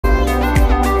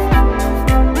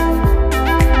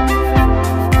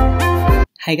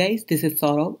Hi guys, this is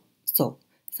Saurabh. So,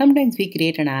 sometimes we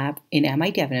create an app in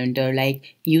MIT App Inventor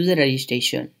like user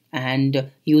registration and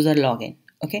user login.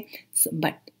 Okay,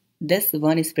 but this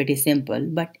one is pretty simple.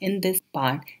 But in this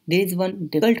part, there is one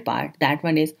difficult part. That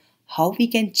one is how we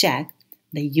can check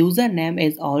the username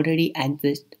is already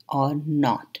exist or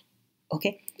not.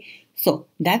 Okay, so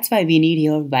that's why we need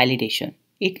here validation.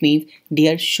 It means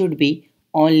there should be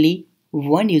only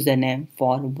one username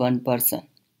for one person.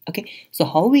 Okay, so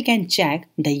how we can check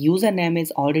the username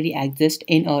is already exist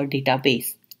in our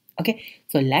database. Okay,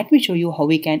 so let me show you how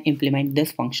we can implement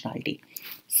this functionality.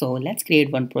 So let's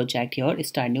create one project here,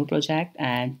 start new project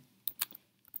and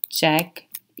check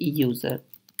user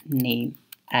name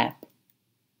app.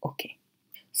 Okay,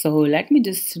 so let me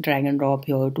just drag and drop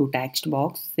here to text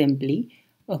box simply.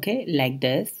 Okay, like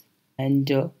this, and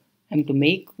I'm to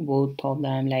make both of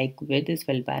them like with this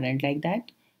fill parent like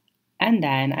that, and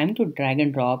then I'm to drag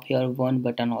and drop here one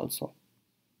button also.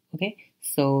 Okay,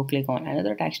 so click on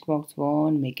another text box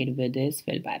one, make it with this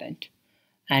fill parent,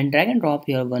 and drag and drop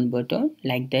here one button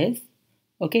like this.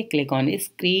 Okay, click on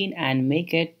screen and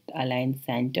make it align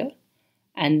center,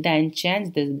 and then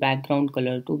change this background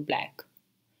color to black.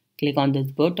 Click on this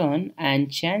button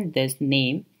and change this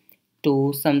name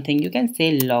to something. You can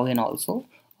say login also,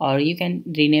 or you can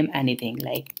rename anything,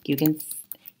 like you can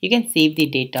save the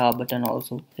data button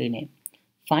also rename.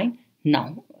 Fine,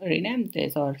 now rename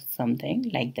this or something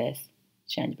like this,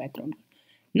 change background.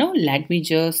 Now let me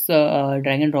just drag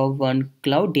and drop one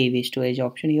CloudDB storage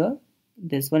option here,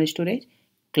 this one is storage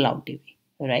CloudDB,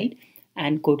 right?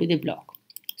 And go to the block.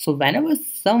 So whenever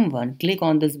someone click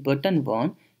on this button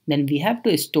one, then we have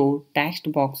to store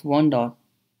text box 1 dot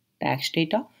text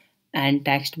data and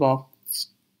text box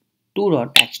 2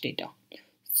 dot text data.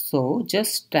 So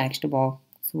just text box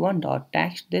 1 dot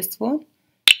text this one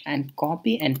and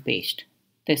copy and paste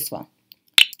this one.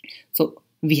 So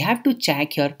we have to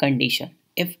check your condition.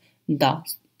 If the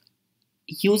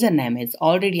username is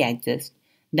already exist,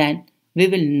 then we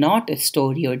will not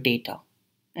store your data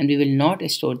and we will not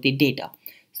store the data.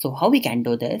 So how we can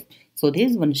do this? So there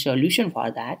is one solution for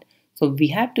that. So we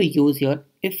have to use your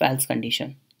if else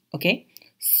condition. Okay,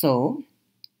 so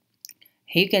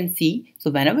here you can see,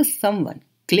 so whenever someone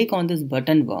click on this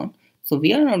button one, so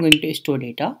we are not going to store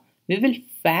data, we will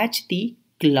fetch the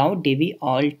CloudDB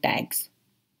all tags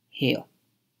here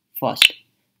first.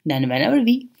 Then whenever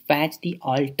we fetch the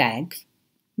all tags,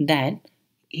 then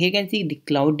here you can see the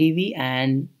CloudDB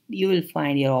and you will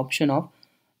find your option of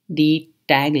the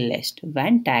tag list.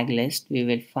 When tag list we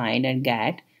will find and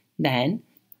get, then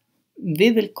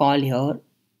we will call here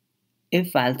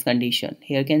if else condition.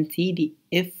 Here you can see the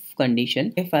if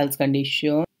else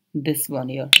condition, this one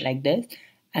here like this,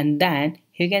 and then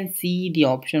you can see the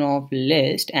option of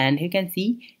list and you can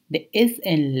see the is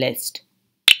in list.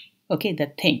 Okay,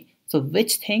 the thing, so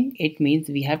which thing? It means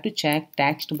we have to check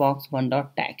text box 1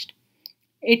 dot text.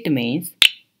 It means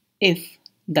if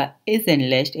the is in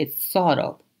list is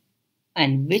Saurabh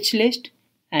and which list,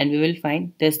 and we will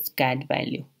find this cat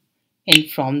value, and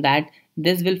from that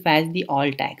this will fetch the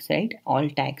all tags, right? All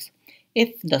tags.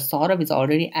 If the Saurabh is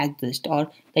already exist or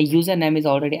the username is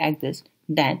already exist,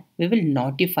 then we will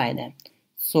notify them.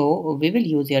 So we will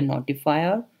use your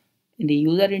notifier. In the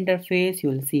user interface you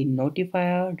will see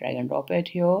notifier, drag and drop it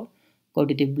here, go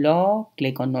to the block,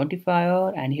 click on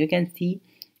notifier, and you can see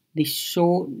the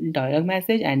show dialog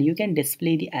message, and you can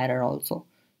display the error also,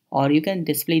 or you can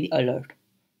display the alert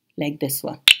like this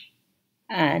one,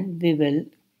 and we will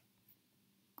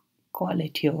call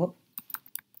it here,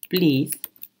 please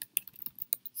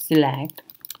select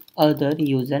other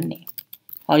username,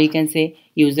 or you can say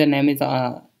username is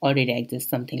already exists,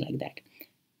 something like that.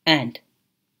 And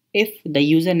if the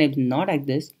username not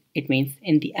exist, it means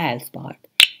in the else part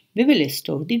we will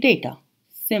store the data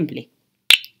simply,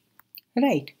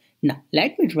 right? Now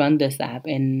let me run this app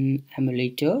in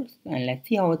emulator and let's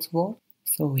see how it's work.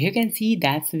 So you can see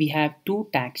that we have two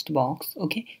text box.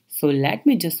 Okay, so let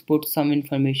me just put some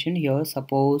information here.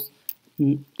 Suppose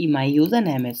my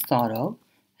username is Saurabh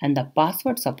and the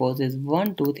password suppose is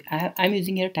 1 2 I'm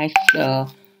using here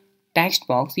text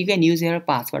box. You can use here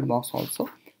password box also.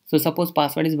 So suppose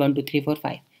password is 1 2 3 4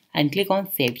 5 and click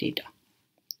on save data.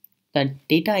 The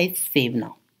data is saved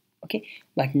now. Okay,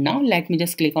 but now let me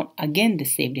just click on again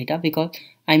this save data, because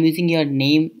I'm using your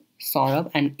name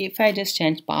Saurabh, and if I just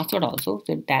change password also,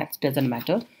 so that doesn't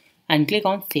matter, and click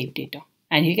on save data,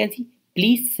 and you can see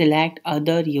please select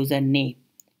other username.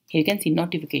 Here you can see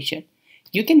notification.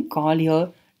 You can call here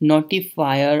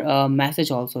notifier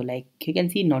message also, like you can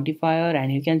see notifier,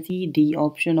 and you can see the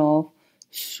option of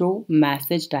show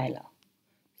message dialog.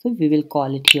 So we will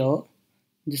call it here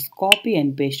just copy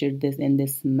and paste this in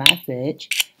this message,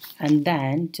 and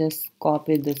then just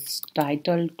copy this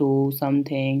title to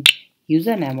something,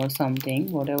 username or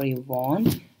something, whatever you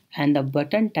want, and the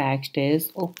button text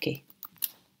is okay.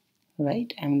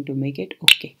 Right, I'm going to make it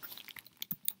okay.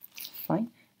 Fine,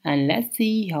 and let's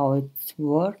see how it's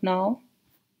work now.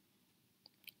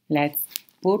 Let's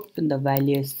put the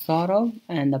value is Saurav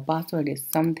and the password is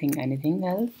something, anything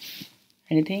else,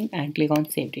 anything, and click on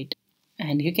save it.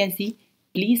 And you can see,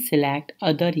 please select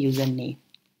other username.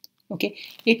 Okay,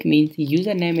 it means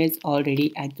username is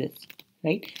already exists,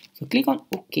 right? So click on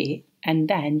OK and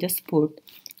then just put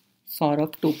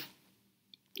Saurav 2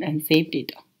 and save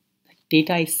data.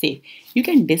 Data is saved. You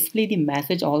can display the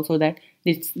message also that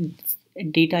this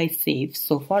data is saved.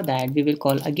 So for that we will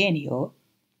call again here.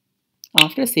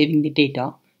 After saving the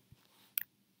data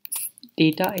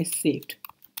is saved.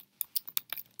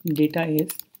 Data is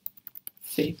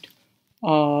saved.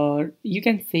 Or you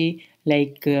can say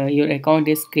like your account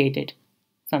is created,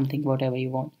 something, whatever you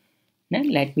want. Now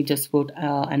let me just put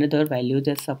another value,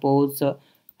 just suppose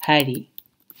Harry.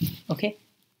 Okay,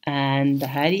 and the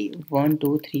Harry 1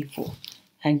 2 3 4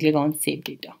 and click on save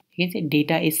data. You can say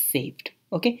data is saved.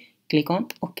 Okay, click on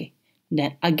OK.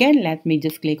 Then again let me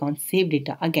just click on save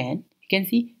data again. You can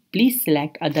see, please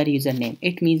select other username.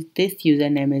 It means this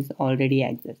username is already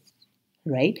exists,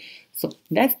 right? So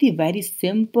that's the very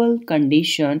simple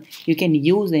condition you can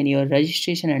use in your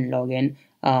registration and login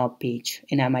page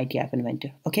in MIT App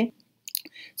Inventor. Okay,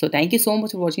 so thank you so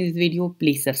much for watching this video.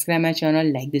 Please subscribe my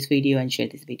channel, like this video and share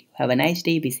this video. Have a nice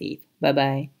day. Be safe. Bye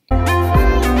bye.